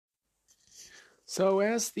So,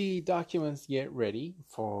 as the documents get ready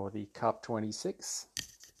for the COP26,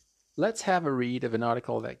 let's have a read of an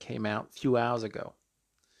article that came out a few hours ago.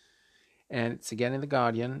 And it's again in The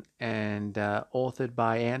Guardian and authored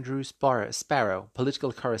by Andrew Sparrow,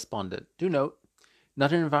 political correspondent. Do note,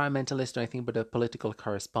 not an environmentalist or anything, but a political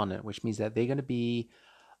correspondent, which means that they're going to be,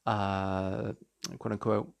 quote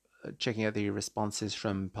unquote, checking out the responses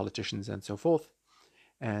from politicians and so forth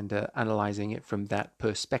and analyzing it from that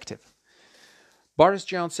perspective. Boris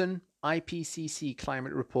Johnson, IPCC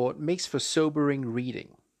climate report makes for sobering reading.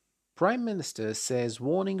 Prime Minister says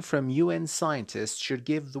warning from UN scientists should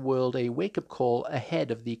give the world a wake-up call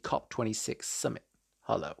ahead of the COP26 summit.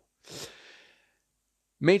 Hello.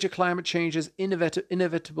 Major climate change is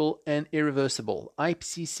inevitable and irreversible.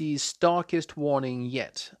 IPCC's starkest warning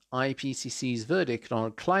yet. IPCC's verdict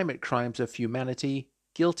on climate crimes of humanity,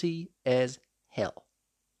 guilty as hell.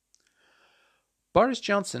 Boris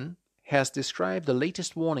Johnson has described the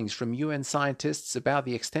latest warnings from UN scientists about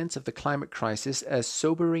the extent of the climate crisis as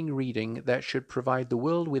sobering reading that should provide the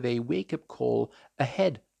world with a wake-up call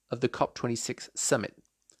ahead of the COP26 summit.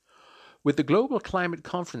 With the Global Climate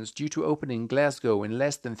Conference due to open in Glasgow in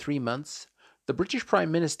less than 3 months, the British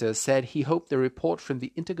Prime Minister said he hoped the report from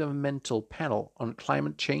the Intergovernmental Panel on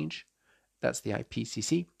Climate Change, that's the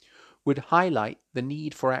IPCC, would highlight the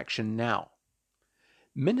need for action now.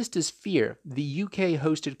 Ministers fear the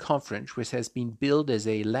UK-hosted conference, which has been billed as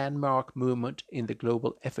a landmark movement in the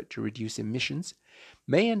global effort to reduce emissions,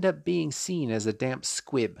 may end up being seen as a damp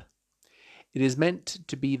squib. It is meant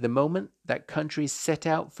to be the moment that countries set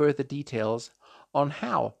out further details on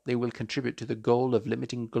how they will contribute to the goal of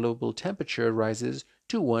limiting global temperature rises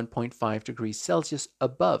to 1.5 degrees Celsius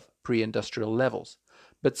above pre-industrial levels.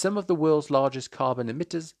 But some of the world's largest carbon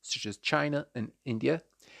emitters, such as China and India,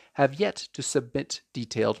 have yet to submit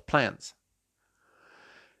detailed plans.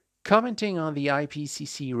 Commenting on the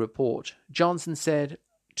IPCC report, Johnson said,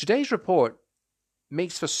 "Today's report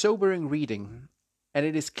makes for sobering reading, and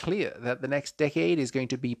it is clear that the next decade is going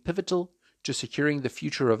to be pivotal to securing the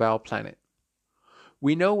future of our planet.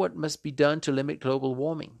 We know what must be done to limit global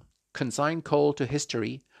warming, consign coal to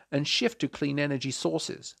history, and shift to clean energy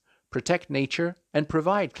sources, protect nature, and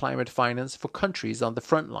provide climate finance for countries on the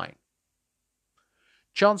front line."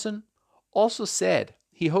 Johnson also said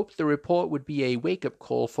he hoped the report would be a wake-up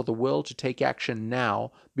call for the world to take action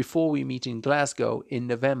now before we meet in Glasgow in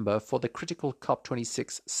November for the critical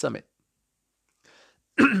COP26 summit.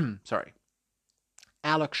 Alok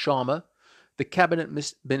Sharma, the cabinet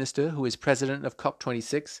minister who is president of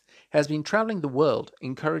COP26, has been traveling the world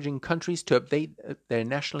encouraging countries to update their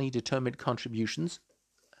nationally determined contributions,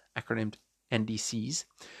 acronymed NDCs,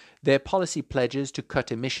 their policy pledges to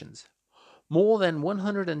cut emissions. More than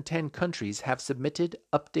 110 countries have submitted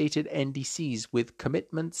updated NDCs with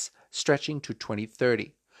commitments stretching to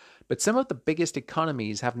 2030. But some of the biggest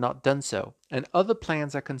economies have not done so, and other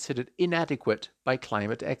plans are considered inadequate by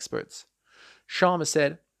climate experts. Sharma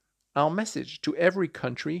said, "Our message to every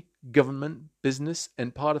country, government, business,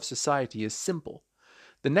 and part of society is simple.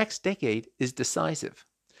 The next decade is decisive.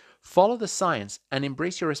 Follow the science and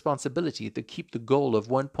embrace your responsibility to keep the goal of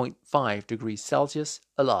 1.5 degrees Celsius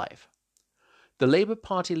alive." The Labour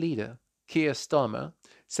Party leader, Keir Starmer,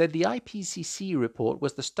 said the IPCC report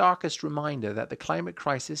was the starkest reminder that the climate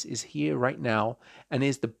crisis is here right now and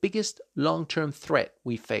is the biggest long-term threat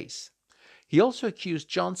we face. He also accused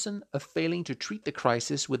Johnson of failing to treat the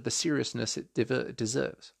crisis with the seriousness it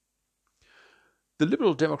deserves. The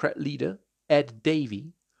Liberal Democrat leader, Ed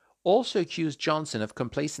Davey, also accused Johnson of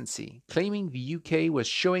complacency, claiming the UK was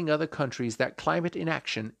showing other countries that climate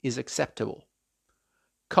inaction is acceptable.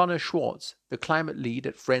 Connor Schwartz, the climate lead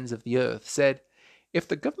at Friends of the Earth, said, "If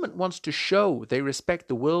the government wants to show they respect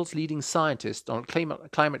the world's leading scientists on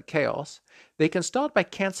climate chaos, they can start by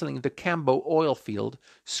cancelling the Cambo oil field,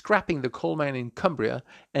 scrapping the coal mine in Cumbria,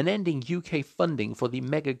 and ending UK funding for the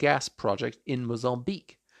mega gas project in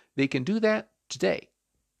Mozambique. They can do that today."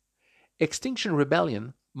 Extinction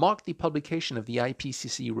Rebellion marked the publication of the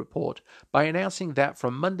IPCC report by announcing that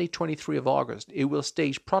from Monday 23 of August it will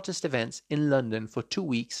stage protest events in London for 2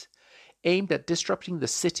 weeks aimed at disrupting the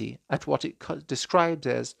city at what it described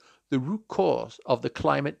as the root cause of the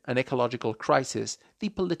climate and ecological crisis, the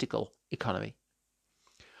political economy.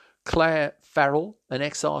 Claire Farrell, an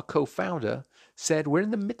XR co-founder, said, "We're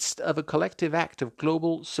in the midst of a collective act of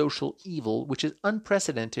global social evil which is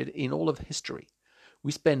unprecedented in all of history.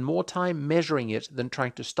 We spend more time measuring it than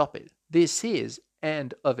trying to stop it. This is,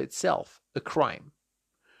 and of itself, a crime."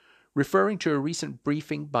 Referring to a recent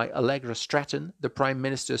briefing by Allegra Stratton, the Prime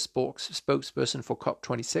Minister's spokesperson for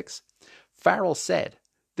COP26, Farrell said,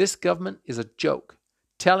 "This government is a joke.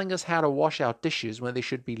 telling us how to wash our dishes when they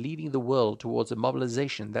should be leading the world towards a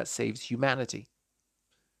mobilization that saves humanity.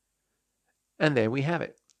 And there we have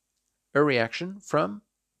it. A reaction from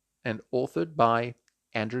and authored by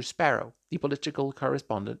Andrew Sparrow, the political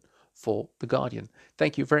correspondent for The Guardian.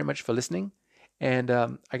 Thank you very much for listening. And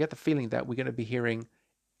I get the feeling that we're going to be hearing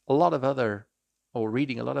a lot of other, or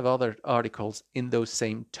reading a lot of other articles in those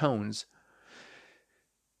same tones.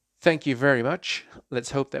 Thank you very much.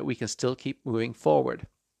 Let's hope that we can still keep moving forward.